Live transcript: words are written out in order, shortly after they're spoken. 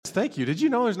thank you. Did you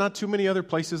know there's not too many other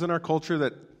places in our culture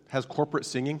that has corporate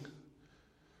singing?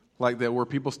 Like that where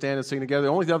people stand and sing together.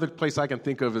 The only other place I can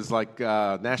think of is like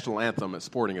national anthem at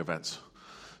sporting events.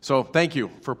 So thank you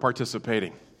for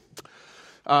participating.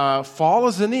 Fall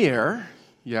is in the air.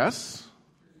 Yes.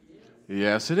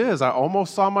 Yes, it is. I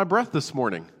almost saw my breath this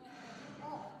morning.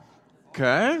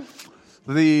 Okay.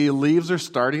 The leaves are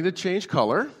starting to change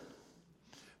color.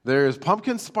 There's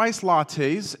pumpkin spice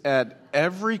lattes at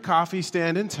every coffee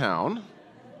stand in town.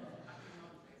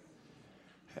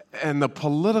 And the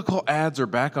political ads are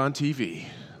back on TV.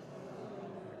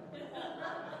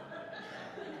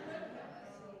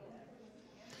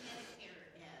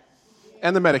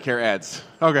 And the Medicare ads.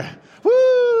 Okay.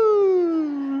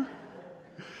 Woo!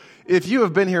 If you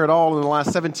have been here at all in the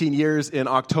last 17 years in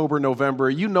October, November,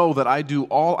 you know that I do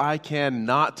all I can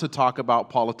not to talk about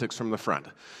politics from the front.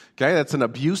 Okay, that's an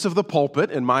abuse of the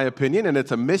pulpit, in my opinion, and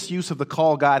it's a misuse of the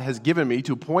call God has given me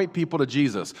to point people to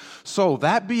Jesus. So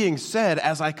that being said,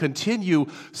 as I continue,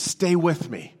 stay with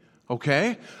me,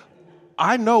 okay?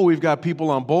 I know we've got people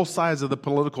on both sides of the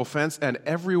political fence, and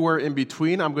everywhere in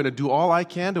between, I'm going to do all I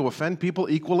can to offend people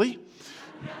equally.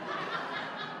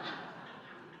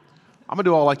 I'm going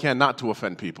to do all I can not to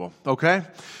offend people, okay?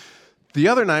 The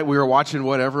other night, we were watching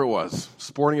whatever it was,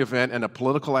 sporting event, and the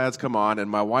political ads come on,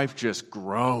 and my wife just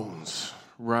groans,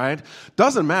 right?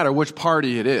 Doesn't matter which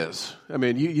party it is. I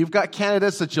mean, you've got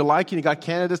candidates that you like, and you got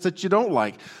candidates that you don't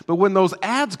like. But when those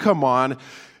ads come on,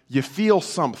 you feel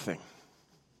something,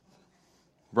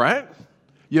 right?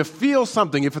 You feel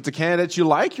something. If it's a candidate you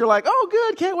like, you're like, oh,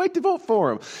 good, can't wait to vote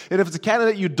for him. And if it's a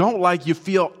candidate you don't like, you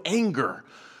feel anger.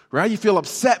 Right? You feel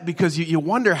upset because you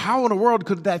wonder how in the world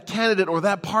could that candidate or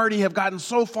that party have gotten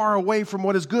so far away from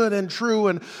what is good and true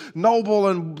and noble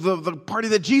and the party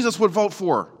that Jesus would vote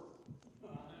for.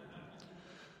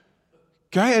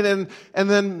 Okay, and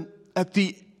then at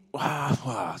the,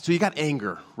 so you got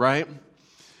anger, right?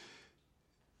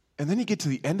 And then you get to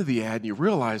the end of the ad and you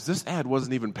realize this ad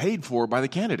wasn't even paid for by the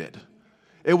candidate.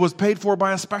 It was paid for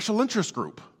by a special interest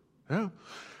group. Yeah.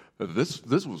 This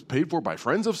was paid for by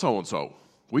friends of so-and-so.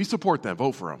 We support them.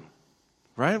 Vote for them,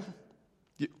 right?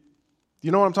 You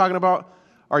know what I'm talking about?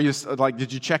 Are you like,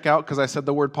 did you check out because I said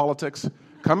the word politics?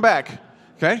 Come back,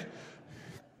 okay?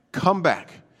 Come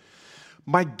back.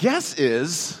 My guess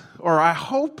is, or I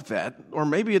hope that, or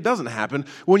maybe it doesn't happen,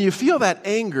 when you feel that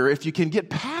anger, if you can get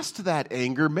past that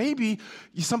anger, maybe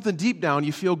something deep down,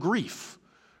 you feel grief,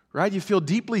 right? You feel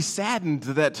deeply saddened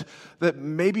that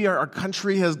maybe our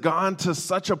country has gone to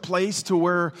such a place to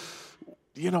where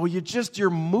you're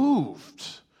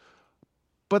moved.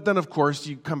 But then, of course,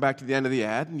 you come back to the end of the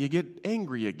ad and you get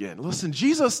angry again. Listen,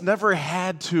 Jesus never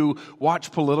had to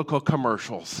watch political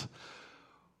commercials.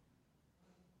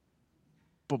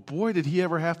 But boy, did he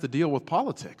ever have to deal with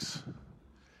politics.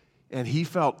 And he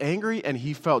felt angry and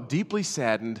he felt deeply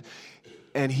saddened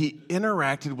and he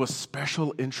interacted with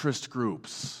special interest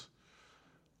groups.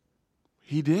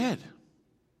 He did.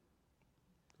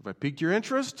 Have I piqued your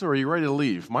interest, or are you ready to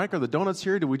leave? Mike, are the donuts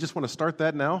here? Do we just want to start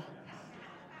that now?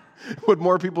 Would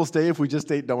more people stay if we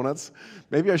just ate donuts?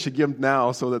 Maybe I should give them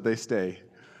now so that they stay.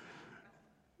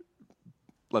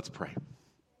 Let's pray.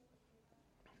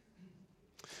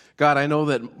 God, I know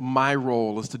that my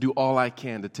role is to do all I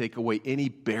can to take away any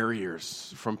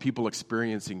barriers from people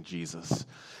experiencing Jesus.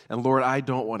 And Lord, I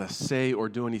don't want to say or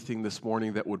do anything this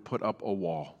morning that would put up a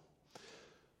wall.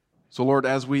 So, Lord,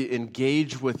 as we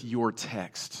engage with your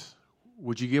text,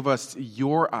 would you give us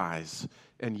your eyes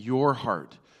and your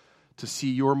heart to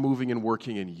see your moving and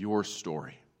working in your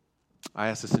story? I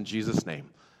ask this in Jesus' name.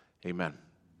 Amen.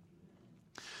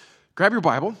 Grab your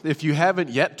Bible. If you haven't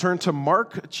yet, turn to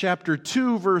Mark chapter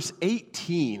 2, verse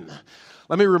 18.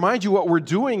 Let me remind you what we're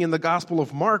doing in the Gospel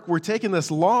of Mark. We're taking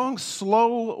this long,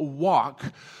 slow walk,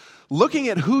 looking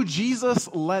at who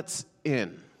Jesus lets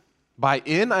in. By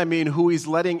in, I mean who he's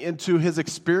letting into his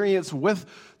experience with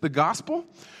the gospel,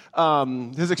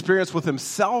 his experience with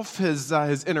himself, his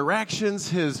interactions,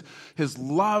 his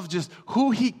love, just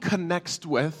who he connects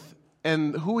with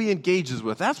and who he engages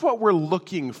with. That's what we're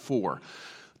looking for.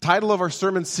 Title of our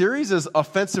sermon series is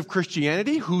Offensive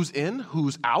Christianity, Who's In,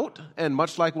 Who's Out? And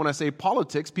much like when I say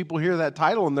politics, people hear that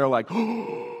title and they're like,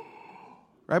 oh,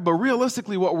 right? But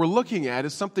realistically, what we're looking at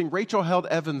is something Rachel Held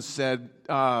Evans said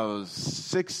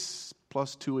 6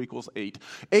 plus 2 equals 8.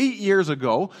 8 years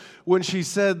ago, when she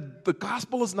said, the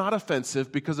gospel is not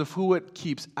offensive because of who it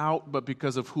keeps out, but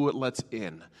because of who it lets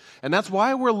in. And that's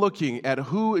why we're looking at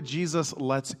who Jesus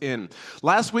lets in.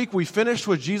 Last week, we finished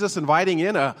with Jesus inviting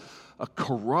in a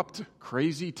corrupt,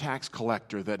 crazy tax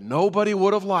collector that nobody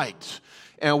would have liked.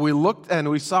 And we looked and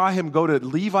we saw him go to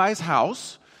Levi's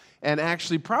house, and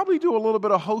actually probably do a little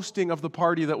bit of hosting of the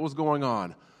party that was going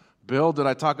on. Bill, did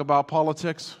I talk about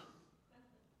politics?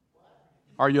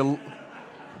 Are you...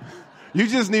 You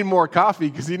just need more coffee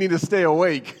because you need to stay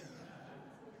awake.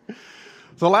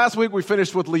 So last week we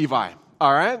finished with Levi.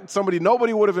 All right?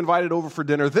 Nobody would have invited over for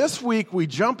dinner. This week we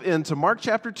jump into Mark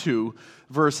chapter 2,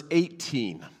 verse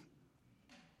 18.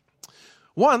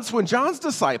 Once, when John's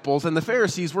disciples and the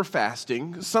Pharisees were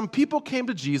fasting, some people came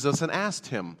to Jesus and asked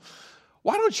him,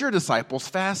 "Why don't your disciples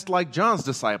fast like John's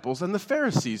disciples and the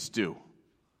Pharisees do?"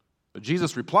 But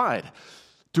Jesus replied,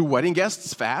 "Do wedding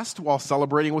guests fast while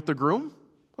celebrating with the groom?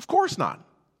 Of course not.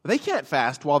 They can't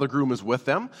fast while the groom is with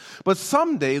them, but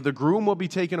someday the groom will be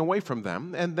taken away from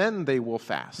them, and then they will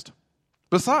fast.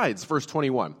 Besides," verse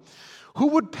 21, "who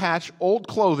would patch old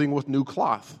clothing with new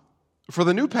cloth? For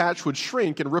the new patch would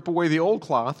shrink and rip away the old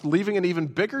cloth, leaving an even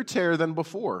bigger tear than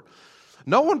before.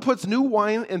 No one puts new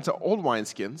wine into old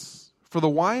wineskins, for the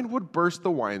wine would burst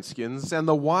the wineskins, and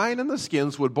the wine and the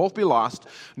skins would both be lost.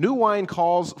 New wine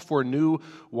calls for new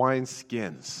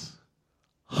wineskins."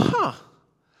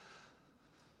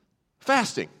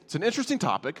 Fasting. It's an interesting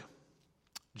topic.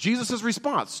 Jesus'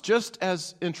 response, just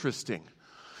as interesting.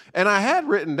 And I had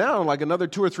written down like another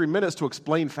 2 or 3 minutes to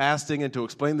explain fasting and to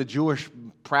explain the Jewish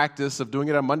practice of doing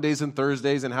it on Mondays and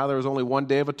Thursdays and how there was only one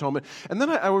day of atonement. And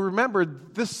then I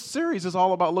remembered this series is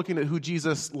all about looking at who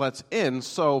Jesus lets in.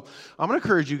 So I'm going to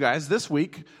encourage you guys this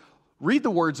week, read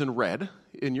the words in red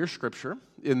in your scripture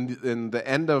in the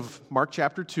end of Mark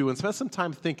chapter 2 and spend some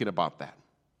time thinking about that.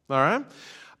 All right?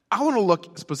 I want to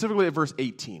look specifically at verse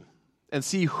 18 and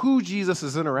see who Jesus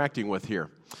is interacting with here.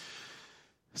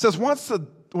 It says,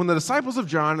 when the disciples of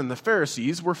John and the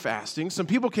Pharisees were fasting, some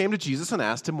people came to Jesus and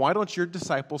asked him, "Why don't your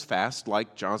disciples fast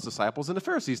like John's disciples and the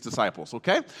Pharisees' disciples?"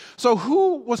 Okay? So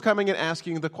who was coming and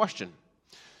asking the question?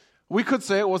 We could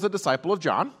say it was a disciple of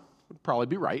John. Would probably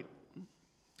be right.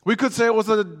 We could say it was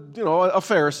a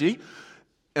Pharisee,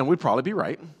 and we'd probably be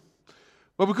right.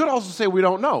 But we could also say we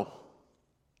don't know.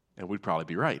 And we'd probably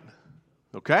be right,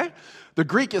 okay? The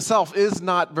Greek itself is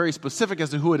not very specific as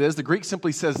to who it is. The Greek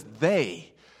simply says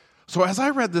they. So as I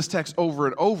read this text over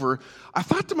and over, I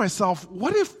thought to myself,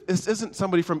 what if this isn't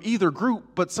somebody from either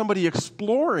group, but somebody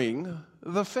exploring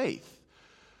the faith,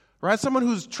 right? Someone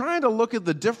who's trying to look at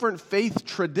the different faith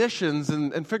traditions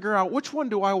and figure out which one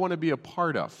do I want to be a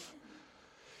part of.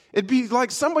 It'd be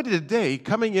like somebody today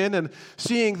coming in and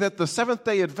seeing that the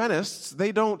Seventh-day Adventists,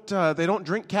 they don't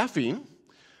drink caffeine,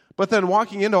 but then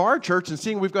walking into our church and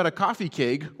seeing we've got a coffee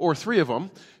keg, or 3 of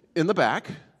them, in the back,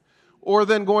 or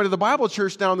then going to the Bible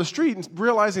church down the street and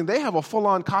realizing they have a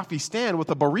full-on coffee stand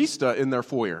with a barista in their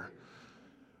foyer.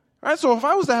 All right, so if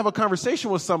I was to have a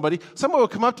conversation with somebody, someone would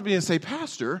come up to me and say,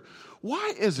 "Pastor,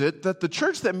 why is it that the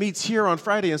church that meets here on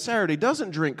Friday and Saturday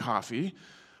doesn't drink coffee,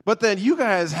 but then you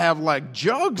guys have like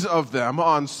jugs of them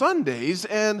on Sundays,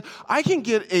 and I can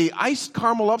get a iced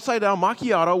caramel upside down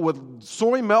macchiato with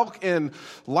soy milk and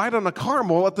light on a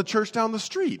caramel at the church down the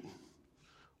street?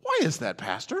 Why is that,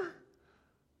 Pastor?"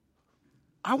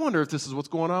 I wonder if this is what's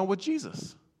going on with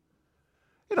Jesus.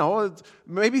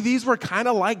 Maybe these were kind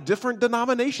of like different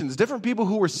denominations, different people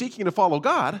who were seeking to follow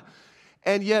God,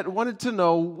 and yet wanted to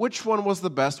know which one was the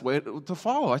best way to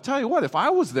follow. I tell you what, if I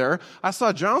was there, I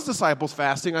saw John's disciples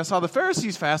fasting, I saw the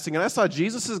Pharisees fasting, and I saw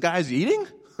Jesus' guys eating,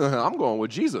 I'm going with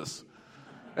Jesus.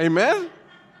 Amen?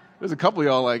 There's a couple of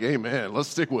y'all like, amen, let's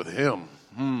stick with him.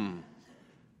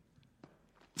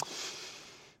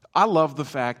 I love the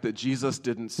fact that Jesus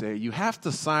didn't say, "You have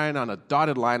to sign on a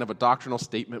dotted line of a doctrinal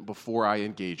statement before I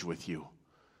engage with you."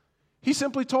 He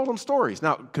simply told them stories.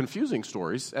 Now, confusing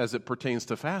stories as it pertains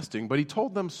to fasting, but he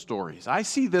told them stories. I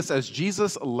see this as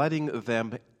Jesus letting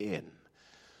them in.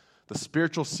 The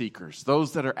spiritual seekers,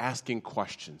 those that are asking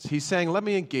questions. He's saying, let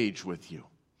me engage with you.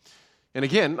 And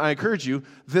again, I encourage you,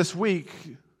 this week,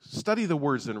 study the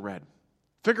words in red.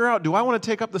 Figure out, do I want to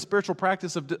take up the spiritual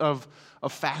practice of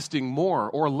fasting more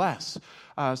or less?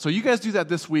 So you guys do that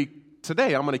this week.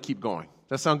 Today, I'm going to keep going.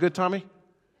 That sound good, Tommy?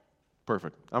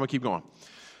 Perfect. I'm going to keep going.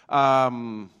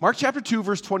 Mark chapter 2,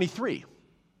 verse 23.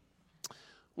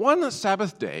 One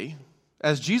Sabbath day,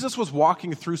 as Jesus was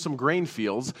walking through some grain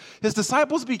fields, his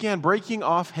disciples began breaking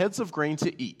off heads of grain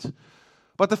to eat.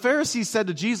 But the Pharisees said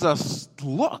to Jesus,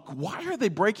 "Look, why are they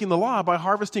breaking the law by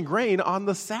harvesting grain on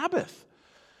the Sabbath?"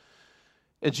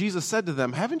 And Jesus said to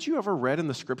them, "Haven't you ever read in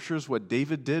the Scriptures what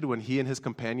David did when he and his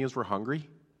companions were hungry?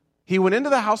 He went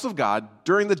into the house of God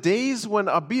during the days when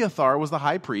Abiathar was the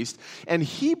high priest, and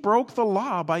he broke the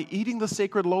law by eating the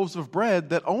sacred loaves of bread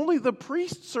that only the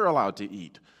priests are allowed to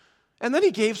eat. And then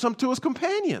he gave some to his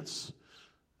companions."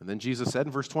 And then Jesus said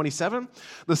in verse 27,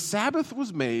 "The Sabbath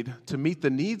was made to meet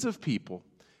the needs of people,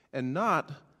 and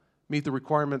not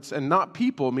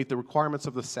people meet the requirements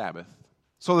of the Sabbath.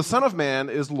 So the Son of Man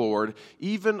is Lord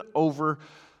even over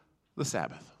the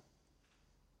Sabbath.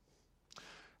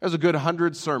 There's a good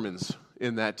 100 sermons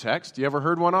in that text. You ever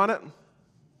heard one on it?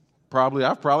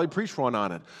 I've probably preached one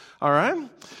on it. All right?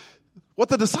 What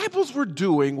the disciples were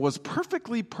doing was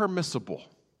perfectly permissible.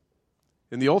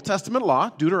 In the Old Testament law,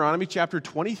 Deuteronomy chapter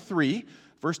 23,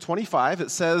 verse 25, it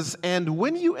says, "And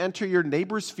when you enter your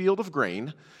neighbor's field of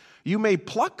grain, you may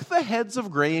pluck the heads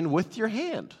of grain with your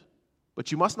hand,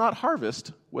 but you must not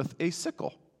harvest with a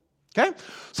sickle." Okay?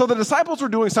 So the disciples were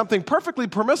doing something perfectly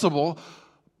permissible,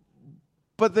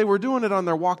 but they were doing it on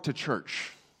their walk to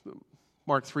church.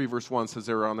 Mark 3, verse 1 says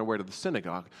they were on their way to the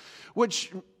synagogue,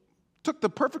 which took the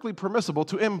perfectly permissible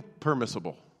to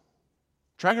impermissible.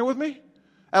 Tracking with me?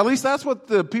 At least that's what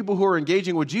the people who were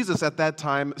engaging with Jesus at that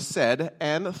time said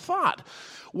and thought.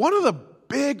 One of the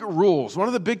big rules, one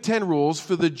of the Big Ten rules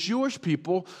for the Jewish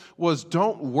people was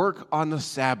don't work on the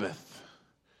Sabbath.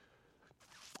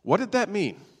 What did that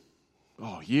mean?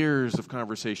 Oh, years of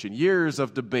conversation, years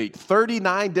of debate,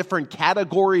 39 different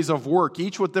categories of work,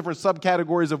 each with different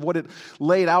subcategories of what it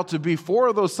laid out to be. 4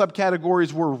 of those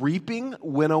subcategories were reaping,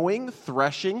 winnowing,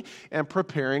 threshing, and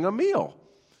preparing a meal.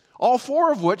 All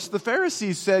 4 of which the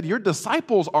Pharisees said, your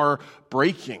disciples are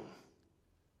breaking.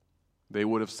 They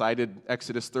would have cited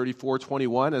Exodus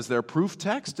 34:21 as their proof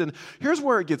text. And here's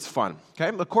where it gets fun.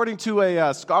 Okay? According to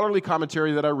a scholarly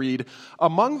commentary that I read,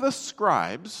 among the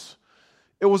scribes,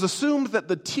 it was assumed that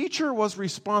the teacher was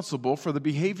responsible for the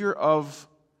behavior of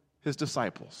his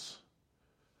disciples.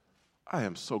 I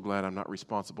am so glad I'm not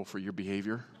responsible for your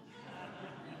behavior.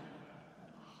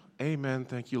 Amen.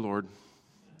 Thank you, Lord.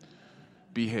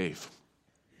 Behave.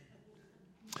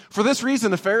 For this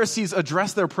reason, the Pharisees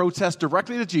addressed their protest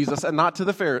directly to Jesus and not to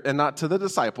the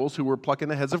disciples who were plucking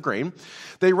the heads of grain.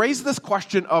 They raised this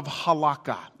question of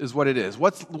halakha, is what it is.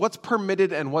 What's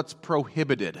permitted and what's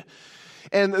prohibited?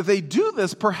 And they do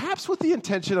this perhaps with the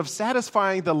intention of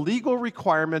satisfying the legal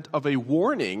requirement of a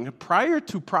warning prior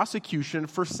to prosecution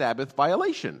for Sabbath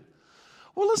violation.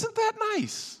 Well, isn't that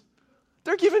nice?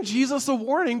 They're giving Jesus a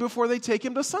warning before they take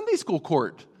him to Sunday school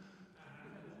court.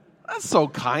 That's so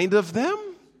kind of them.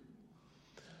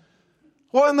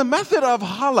 Well, in the method of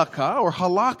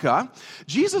halakha,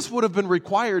 Jesus would have been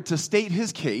required to state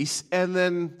his case and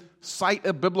then cite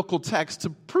a biblical text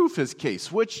to prove his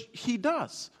case, which he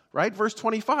does. Right? Verse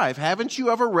 25, haven't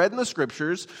you ever read in the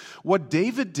scriptures what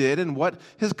David did and what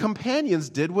his companions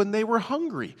did when they were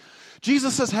hungry?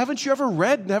 Jesus says, haven't you ever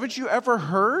read and haven't you ever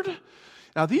heard?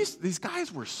 Now, these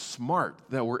guys were smart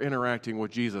that were interacting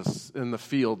with Jesus in the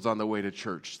fields on the way to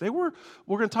church. We're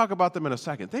going to talk about them in a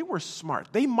second. They were smart.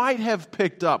 They might have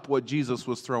picked up what Jesus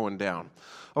was throwing down.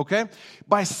 Okay?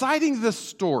 By citing this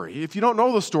story, if you don't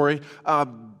know the story,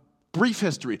 brief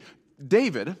history.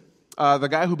 David, the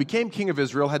guy who became king of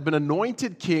Israel, had been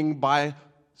anointed king by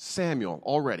Samuel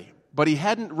already, but he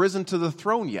hadn't risen to the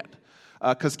throne yet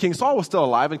because King Saul was still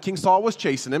alive, and King Saul was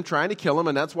chasing him, trying to kill him,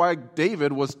 and that's why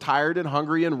David was tired and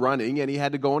hungry and running, and he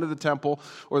had to go into the temple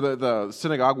or the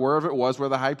synagogue, wherever it was, where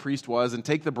the high priest was, and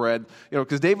take the bread,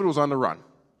 because David was on the run.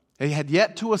 He had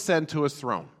yet to ascend to his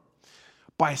throne.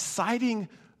 By citing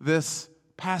this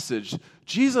passage,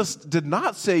 Jesus did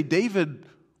not say David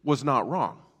was not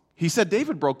wrong. He said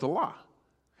David broke the law.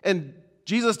 And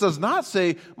Jesus does not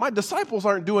say, my disciples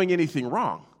aren't doing anything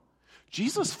wrong.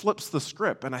 Jesus flips the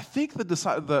script, and I think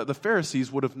the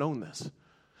Pharisees would have known this.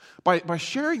 By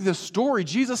sharing this story,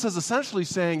 Jesus is essentially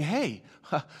saying, hey,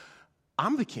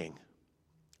 I'm the king.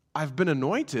 I've been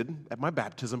anointed at my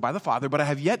baptism by the Father, but I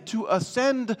have yet to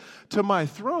ascend to my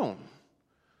throne.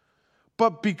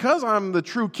 But because I'm the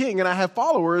true king and I have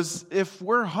followers, if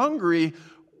we're hungry,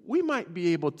 we might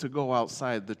be able to go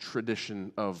outside the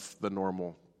tradition of the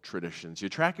normal traditions. You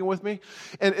tracking with me?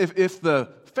 And if the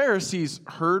Pharisees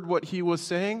heard what he was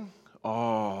saying,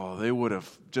 they would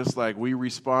have, just like we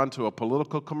respond to a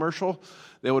political commercial,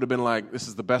 they would have been like, this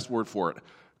is the best word for it,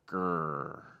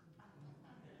 grrr.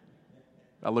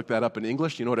 I looked that up in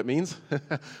English. You know what it means?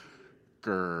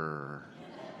 Grrr.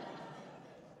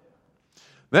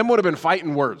 Them would have been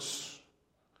fighting words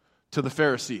to the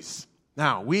Pharisees.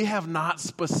 Now, we have not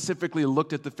specifically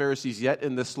looked at the Pharisees yet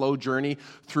in this slow journey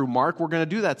through Mark. We're going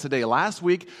to do that today. Last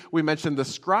week, we mentioned the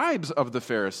scribes of the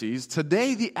Pharisees.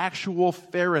 Today, the actual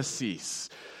Pharisees.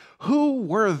 Who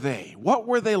were they? What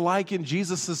were they like in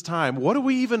Jesus' time? What do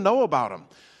we even know about them?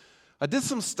 I did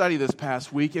some study this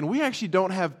past week, and we actually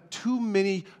don't have too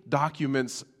many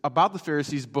documents about the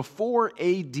Pharisees before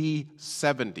AD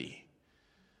 70.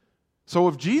 So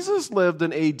if Jesus lived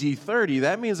in AD 30,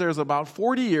 that means there's about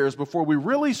 40 years before we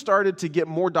really started to get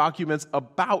more documents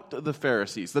about the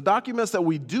Pharisees. The documents that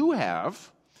we do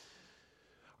have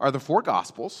are the four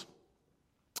Gospels,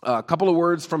 a couple of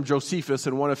words from Josephus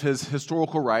in one of his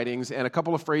historical writings, and a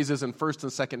couple of phrases in 1st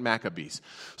and 2nd Maccabees.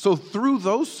 So through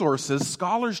those sources,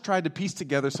 scholars tried to piece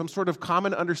together some sort of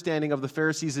common understanding of the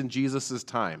Pharisees in Jesus'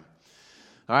 time.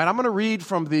 All right, I'm going to read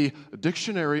from the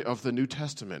Dictionary of the New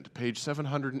Testament, page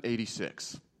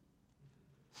 786.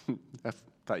 I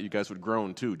thought you guys would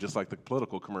groan too, just like the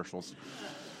political commercials.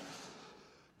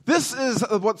 This is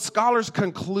what scholars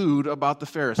conclude about the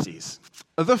Pharisees.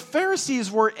 The Pharisees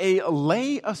were a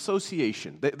lay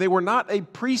association. They were not a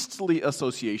priestly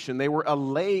association. They were a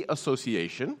lay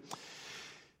association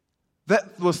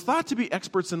that was thought to be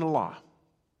experts in the law.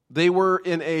 They were,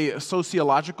 in a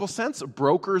sociological sense,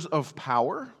 brokers of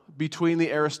power between the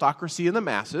aristocracy and the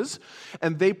masses,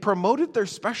 and they promoted their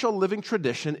special living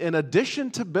tradition in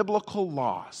addition to biblical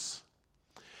laws.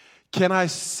 Can I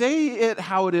say it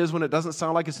how it is when it doesn't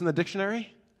sound like it's in the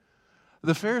dictionary?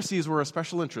 The Pharisees were a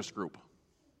special interest group.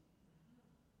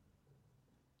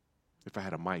 If I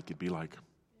had a mic, it'd be like...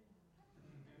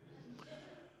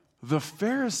 The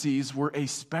Pharisees were a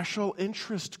special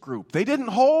interest group. They didn't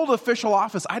hold official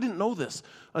office. I didn't know this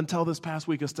until this past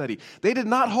week of study. They did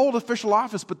not hold official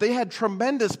office, but they had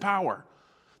tremendous power.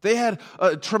 They had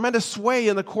a tremendous sway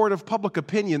in the court of public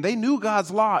opinion. They knew God's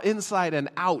law inside and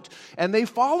out, and they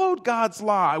followed God's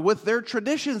law with their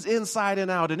traditions inside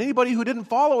and out. And anybody who didn't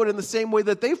follow it in the same way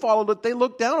that they followed it, they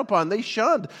looked down upon, they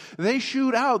shunned, they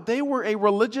shooed out. They were a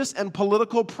religious and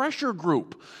political pressure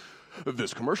group.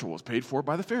 This commercial was paid for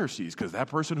by the Pharisees because that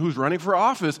person who's running for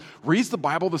office reads the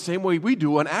Bible the same way we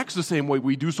do and acts the same way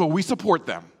we do, so we support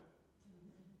them.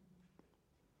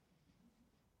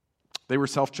 They were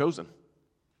self-chosen.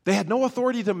 They had no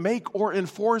authority to make or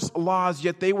enforce laws,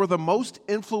 yet they were the most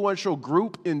influential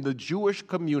group in the Jewish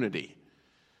community.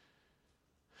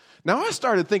 Now, I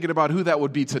started thinking about who that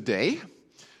would be today.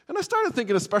 And I started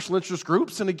thinking of special interest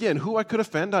groups, and again, who I could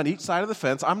offend on each side of the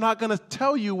fence. I'm not going to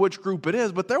tell you which group it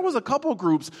is, but there was a couple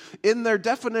groups in their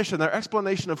definition, their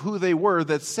explanation of who they were,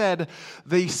 that said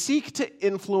they seek to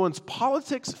influence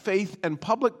politics, faith, and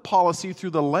public policy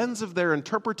through the lens of their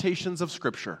interpretations of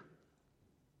Scripture.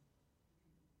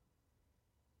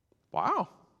 Wow.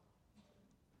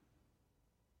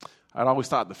 I'd always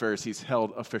thought the Pharisees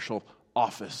held official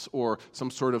office or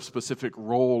some sort of specific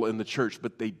role in the church,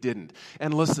 but they didn't.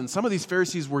 And listen, some of these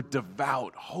Pharisees were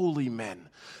devout, holy men.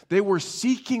 They were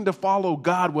seeking to follow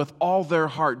God with all their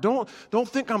heart. Don't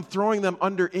think I'm throwing them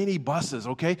under any buses,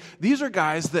 okay? These are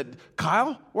guys that,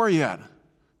 Kyle, where are you at?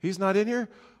 He's not in here?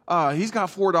 He's got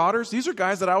 4 daughters. These are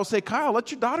guys that I will say, Kyle, let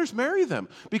your daughters marry them,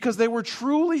 because they were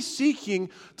truly seeking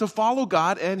to follow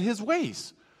God and His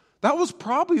ways. That was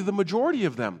probably the majority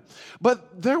of them.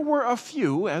 But there were a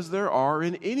few, as there are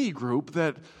in any group,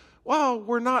 that, well,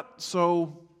 were not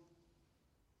so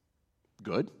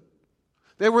good.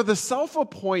 They were the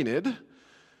self-appointed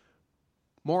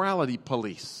morality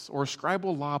police or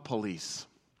scribal law police.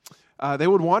 They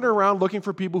would wander around looking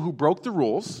for people who broke the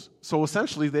rules. So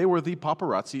essentially, they were the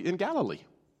paparazzi in Galilee.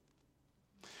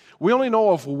 We only know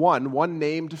of one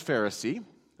named Pharisee.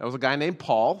 That was a guy named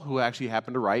Paul, who actually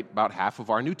happened to write about half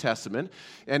of our New Testament.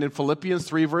 And in Philippians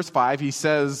 3, verse 5, he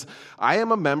says, I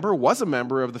was a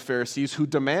member of the Pharisees who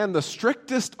demand the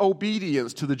strictest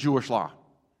obedience to the Jewish law.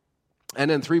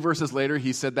 And then 3 verses later,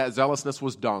 he said that zealousness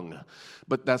was dung.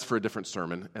 But that's for a different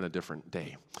sermon and a different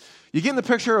day. You get in the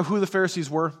picture of who the Pharisees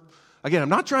were? Again, I'm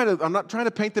not trying to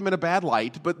paint them in a bad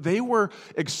light, but they were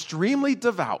extremely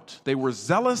devout. They were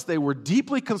zealous. They were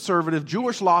deeply conservative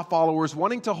Jewish law followers,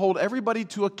 wanting to hold everybody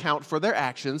to account for their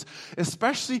actions,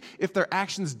 especially if their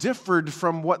actions differed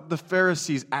from what the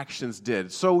Pharisees' actions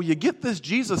did. So you get this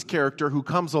Jesus character who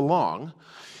comes along,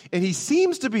 and he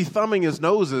seems to be thumbing his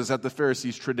noses at the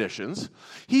Pharisees' traditions.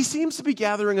 He seems to be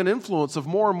gathering an influence of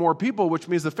more and more people, which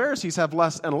means the Pharisees have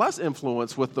less and less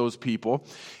influence with those people.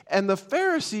 And the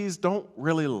Pharisees don't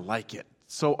really like it.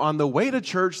 So on the way to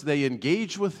church, they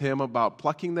engage with him about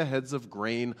plucking the heads of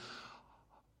grain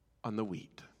on the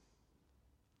wheat.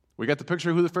 We got the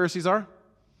picture of who the Pharisees are?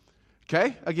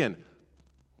 Okay, again,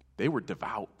 they were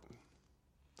devout.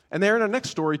 And they're in our next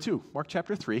story too, Mark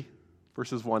chapter 3,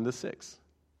 verses 1 to 6.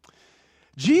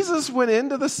 Jesus went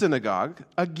into the synagogue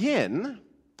again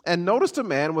and noticed a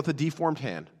man with a deformed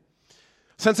hand.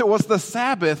 Since it was the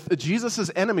Sabbath,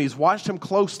 Jesus' enemies watched him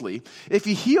closely. If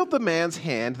he healed the man's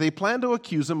hand, they planned to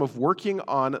accuse him of working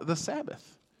on the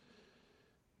Sabbath.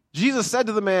 Jesus said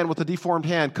to the man with the deformed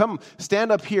hand, "Come,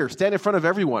 stand up here, stand in front of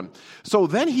everyone." So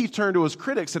then he turned to his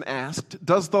critics and asked,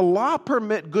 "Does the law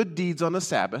permit good deeds on the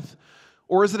Sabbath,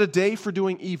 or is it a day for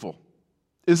doing evil?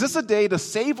 Is this a day to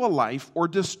save a life or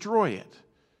destroy it?"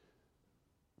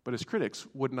 But his critics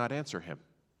would not answer him.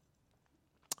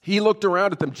 He looked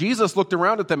around at them. Jesus looked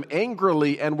around at them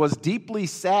angrily and was deeply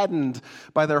saddened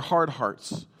by their hard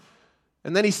hearts.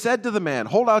 And then he said to the man,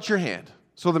 "Hold out your hand."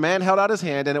 So the man held out his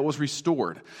hand, and it was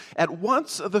restored. At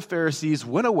once the Pharisees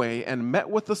went away and met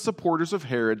with the supporters of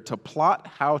Herod to plot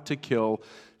how to kill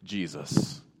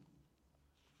Jesus.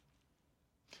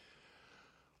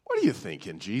 What are you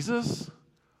thinking, Jesus?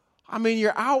 I mean,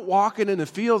 you're out walking in the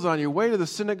fields on your way to the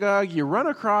synagogue. You run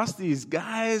across these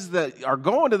guys that are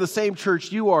going to the same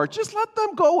church you are. Just let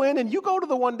them go in, and you go to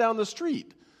the one down the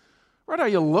street. Right? Are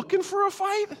you looking for a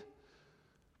fight?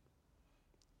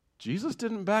 Jesus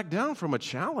didn't back down from a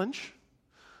challenge.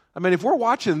 I mean, if we're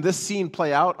watching this scene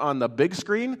play out on the big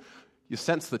screen, you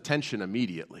sense the tension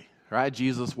immediately, right?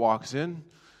 Jesus walks in.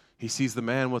 He sees the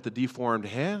man with the deformed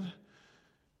hand.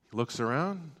 He looks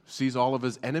around, sees all of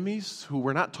his enemies, who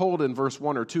we're not told in verse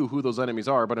 1 or 2 who those enemies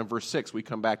are, but in verse 6 we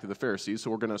come back to the Pharisees,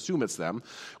 so we're going to assume it's them.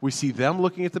 We see them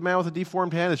looking at the man with the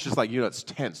deformed hand. It's just like, it's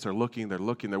tense. They're looking, they're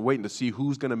waiting to see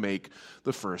who's going to make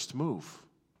the first move.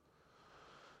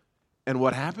 And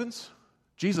what happens?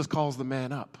 Jesus calls the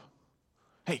man up.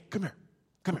 "Hey, come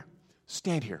here,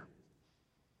 stand here."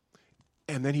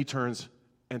 And then he turns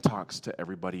and talks to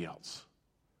everybody else.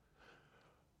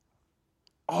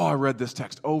 Oh, I read this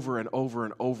text over and over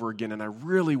and over again, and I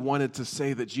really wanted to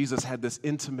say that Jesus had this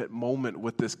intimate moment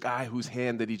with this guy whose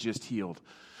hand that he just healed.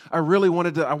 I really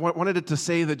wanted it to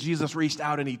say that Jesus reached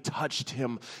out and he touched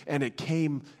him, and it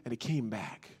came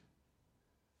back.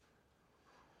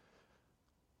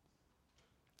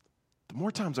 The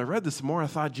more times I read this, the more I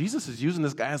thought Jesus is using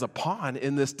this guy as a pawn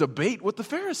in this debate with the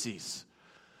Pharisees.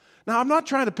 Now, I'm not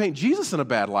trying to paint Jesus in a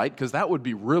bad light, because that would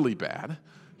be really bad.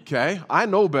 Okay? I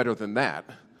know better than that.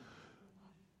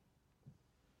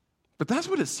 But that's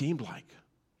what it seemed like.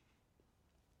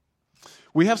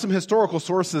 We have some historical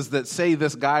sources that say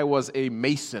this guy was a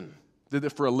mason, did it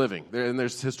for a living. And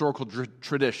there's historical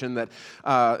tradition that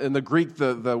in the Greek,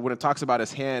 when it talks about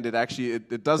his hand,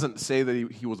 it doesn't say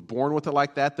that he was born with it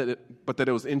like that, but that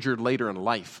it was injured later in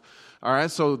life. All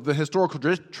right, so the historical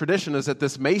tradition is that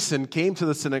this mason came to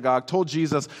the synagogue, told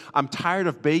Jesus, "I'm tired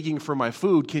of begging for my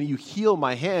food. Can you heal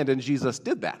my hand?" And Jesus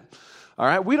did that. All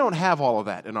right, we don't have all of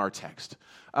that in our text.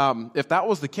 If that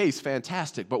was the case,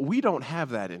 fantastic, but we don't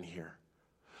have that in here.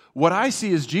 What I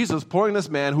see is Jesus pulling this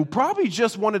man who probably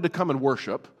just wanted to come and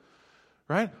worship,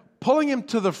 right? Pulling him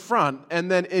to the front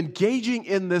and then engaging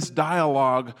in this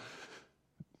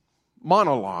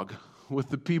monologue with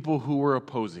the people who were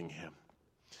opposing him.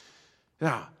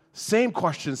 Now, same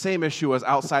question, same issue as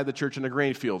outside the church in the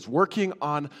grain fields, working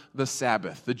on the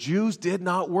Sabbath. The Jews did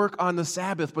not work on the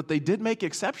Sabbath, but they did make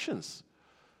exceptions.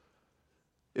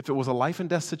 If it was a life and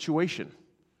death situation,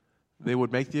 they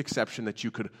would make the exception that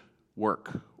you could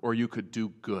work or you could do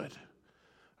good.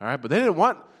 All right, but they didn't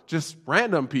want just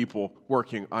random people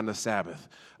working on the Sabbath.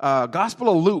 Gospel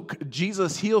of Luke,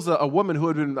 Jesus heals a woman who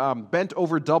had been bent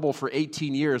over double for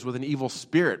 18 years with an evil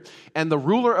spirit. And the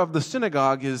ruler of the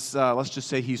synagogue is, let's just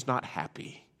say he's not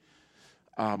happy.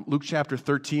 Luke chapter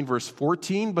 13, verse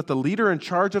 14, "But the leader in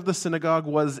charge of the synagogue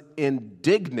was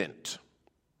indignant."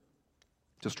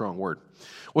 It's a strong word.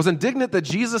 Was indignant that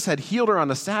Jesus had healed her on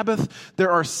the Sabbath.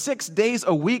 "There are 6 days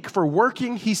a week for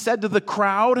working," he said to the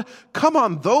crowd. "Come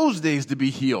on those days to be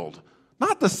healed,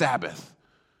 not the Sabbath.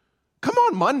 Come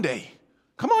on Monday.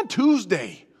 Come on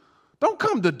Tuesday. Don't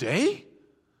come today."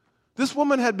 This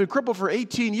woman had been crippled for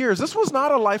 18 years. This was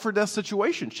not a life or death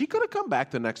situation. She could have come back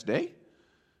the next day.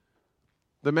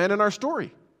 The man in our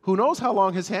story, who knows how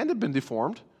long his hand had been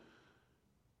deformed.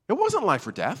 It wasn't life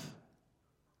or death.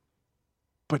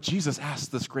 But Jesus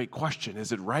asked this great question: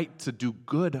 is it right to do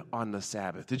good on the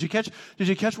Sabbath? Did you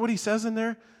catch what he says in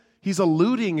there? He's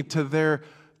alluding to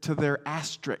their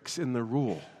asterisks in the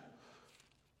rule.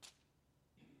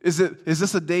 Is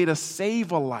this a day to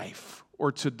save a life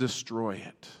or to destroy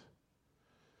it?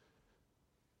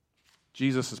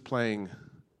 Jesus is playing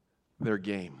their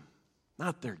game.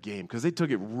 Not their game, because they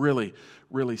took it really,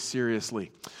 really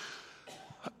seriously.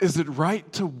 Is it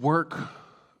right to work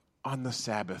on the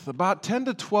Sabbath? About 10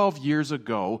 to 12 years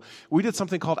ago, we did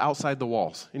something called Outside the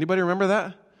Walls. Anybody remember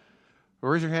that?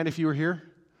 Raise your hand if you were here.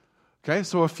 Okay,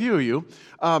 so a few of you.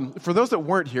 For those that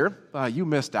weren't here, you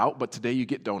missed out, but today you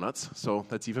get donuts, so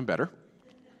that's even better.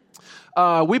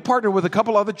 We partnered with a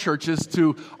couple other churches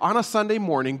to, on a Sunday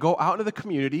morning, go out into the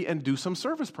community and do some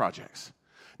service projects.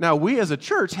 Now, we as a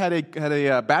church had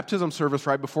a baptism service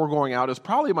right before going out. It was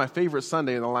probably my favorite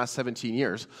Sunday in the last 17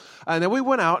 years. And then we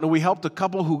went out and we helped a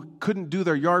couple who couldn't do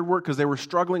their yard work because they were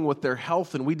struggling with their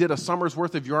health. And we did a summer's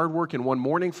worth of yard work in one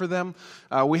morning for them.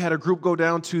 We had a group go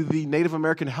down to the Native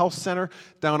American Health Center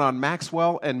down on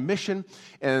Maxwell and Mission.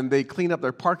 And they cleaned up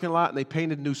their parking lot and they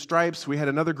painted new stripes. We had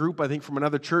another group, I think from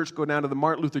another church, go down to the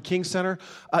Martin Luther King Center.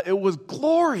 It was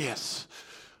glorious.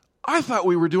 I thought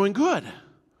we were doing good.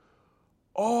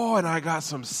 Oh, and I got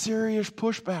some serious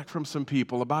pushback from some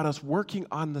people about us working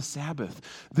on the Sabbath.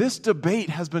 This debate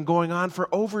has been going on for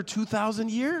over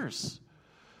 2,000 years.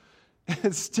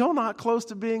 It's still not close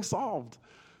to being solved.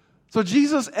 So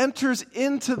Jesus enters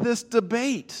into this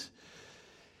debate.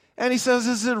 And he says,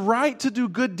 is it right to do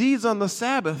good deeds on the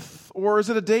Sabbath? Or is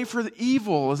it a day for the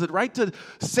evil? Is it right to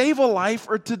save a life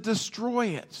or to destroy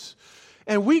it?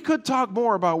 And we could talk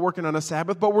more about working on a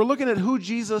Sabbath, but we're looking at who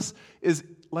Jesus is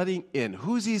letting in,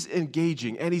 who's he's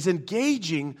engaging. And he's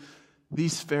engaging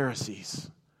these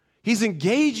Pharisees. He's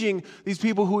engaging these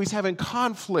people who he's having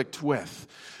conflict with.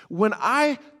 When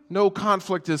I know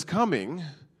conflict is coming,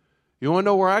 you want to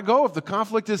know where I go? If the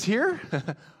conflict is here,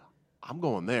 I'm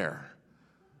going there.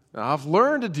 Now, I've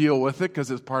learned to deal with it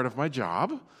because it's part of my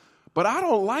job, but I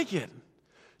don't like it.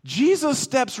 Jesus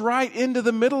steps right into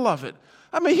the middle of it.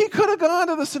 I mean, he could have gone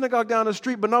to the synagogue down the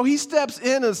street, but no, he steps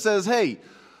in and says, hey,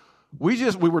 we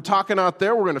were talking out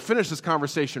there. We're going to finish this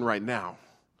conversation right now.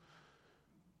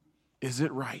 Is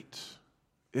it right?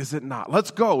 Is it not?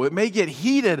 Let's go. It may get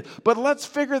heated, but let's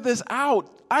figure this out.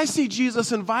 I see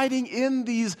Jesus inviting in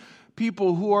these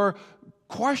people who are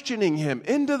questioning him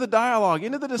into the dialogue,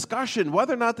 into the discussion,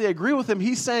 whether or not they agree with him.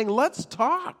 He's saying, let's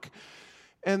talk.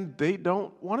 And they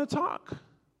don't want to talk.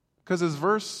 Because as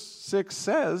verse 6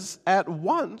 says, at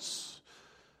once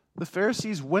the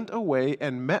Pharisees went away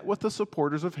and met with the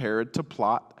supporters of Herod to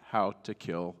plot how to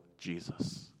kill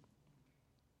Jesus.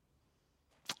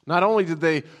 Not only did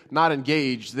they not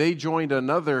engage, they joined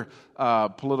another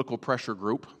political pressure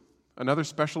group, another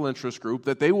special interest group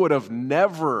that they would have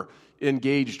never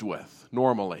engaged with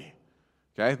normally.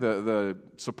 Okay, the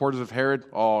supporters of Herod,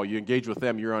 oh, you engage with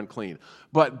them, you're unclean.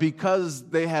 But because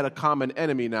they had a common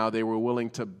enemy now, they were willing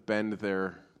to bend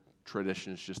their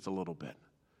traditions just a little bit.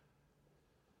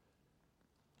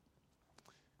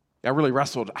 I really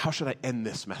wrestled, how should I end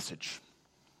this message,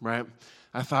 right?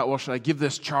 I thought, well, should I give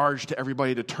this charge to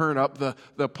everybody to turn up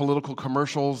the political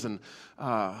commercials and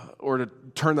or to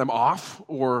turn them off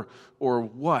or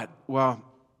what? Well,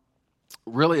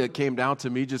 really it came down to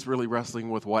me just really wrestling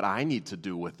with what I need to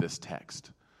do with this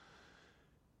text.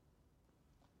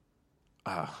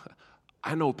 I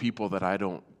know people that I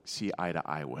don't see eye to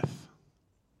eye with.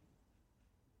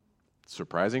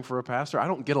 Surprising for a pastor. I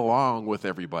don't get along with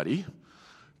everybody.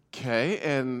 Okay,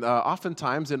 and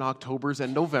oftentimes in Octobers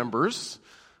and Novembers,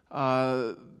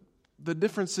 the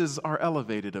differences are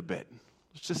elevated a bit.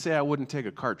 Let's just say I wouldn't take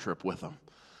a car trip with them.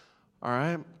 All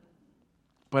right?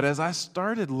 But as I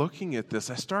started looking at this,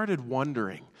 I started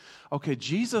wondering, okay,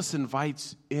 Jesus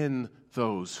invites in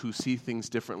those who see things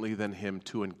differently than him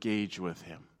to engage with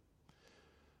him.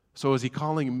 So is he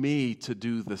calling me to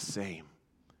do the same?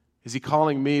 Is he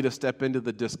calling me to step into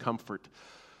the discomfort,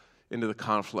 into the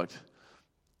conflict?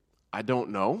 I don't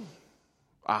know.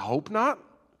 I hope not.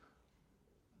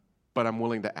 But I'm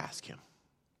willing to ask him.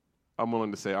 I'm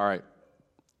willing to say, all right,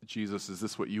 Jesus, is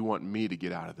this what you want me to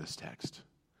get out of this text?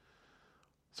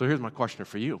 So here's my question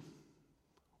for you.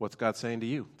 What's God saying to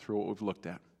you through what we've looked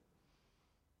at?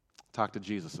 Talk to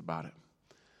Jesus about it.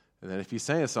 And then if he's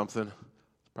saying something,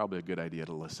 it's probably a good idea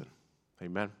to listen.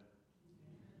 Amen?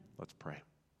 Let's pray.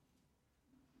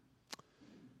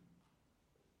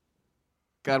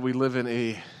 God, we live in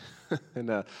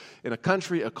a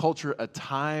country, a culture, a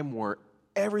time where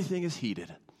everything is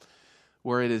heated,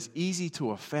 where it is easy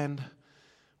to offend,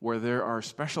 where there are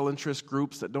special interest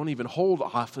groups that don't even hold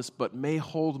office but may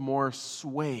hold more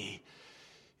sway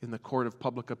in the court of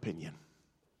public opinion.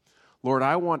 Lord,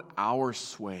 I want our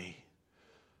sway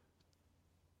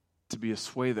to be a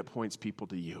sway that points people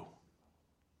to you.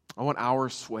 I want our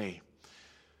sway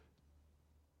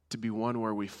to be one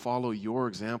where we follow your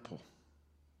example.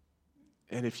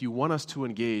 And if you want us to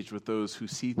engage with those who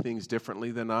see things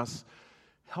differently than us,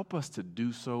 help us to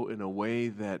do so in a way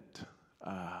that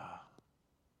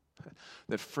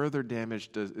further damage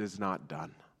is not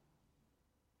done.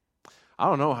 I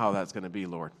don't know how that's going to be,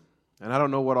 Lord. And I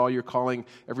don't know what all you're calling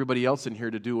everybody else in here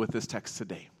to do with this text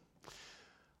today.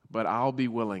 But I'll be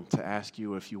willing to ask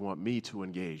you if you want me to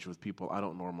engage with people I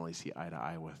don't normally see eye to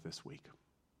eye with this week.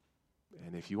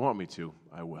 And if you want me to,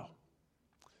 I will.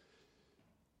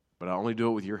 But I'll only do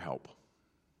it with your help.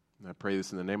 And I pray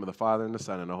this in the name of the Father, and the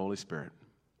Son, and the Holy Spirit.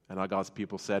 And all God's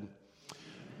people said,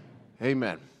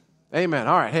 amen. Amen.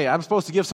 All right. Hey, I'm supposed to give